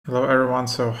Hello everyone,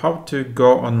 so how to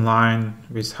go online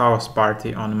with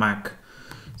HouseParty on Mac.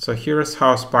 So here's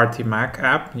HouseParty Mac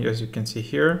app, as you can see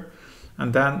here,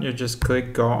 and then you just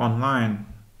click go online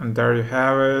and there you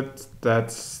have it.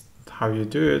 That's how you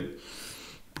do it.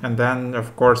 And then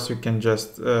of course you can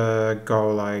just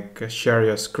go like share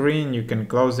your screen, you can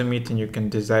close the meeting, you can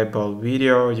disable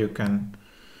video, you can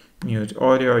mute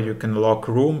audio, you can lock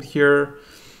room here,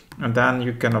 and then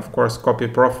you can of course copy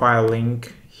profile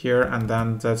link here, and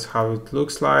then that's how it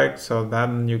looks like. So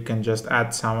then you can just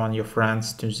add someone, your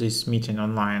friends, to this meeting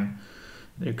online.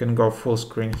 You can go full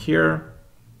screen here.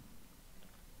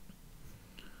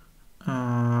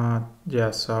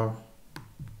 Yeah, so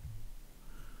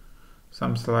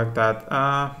something like that.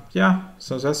 Yeah,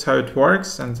 so that's how it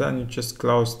works, and then you just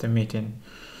close the meeting.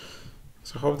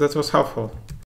 So hope that was helpful.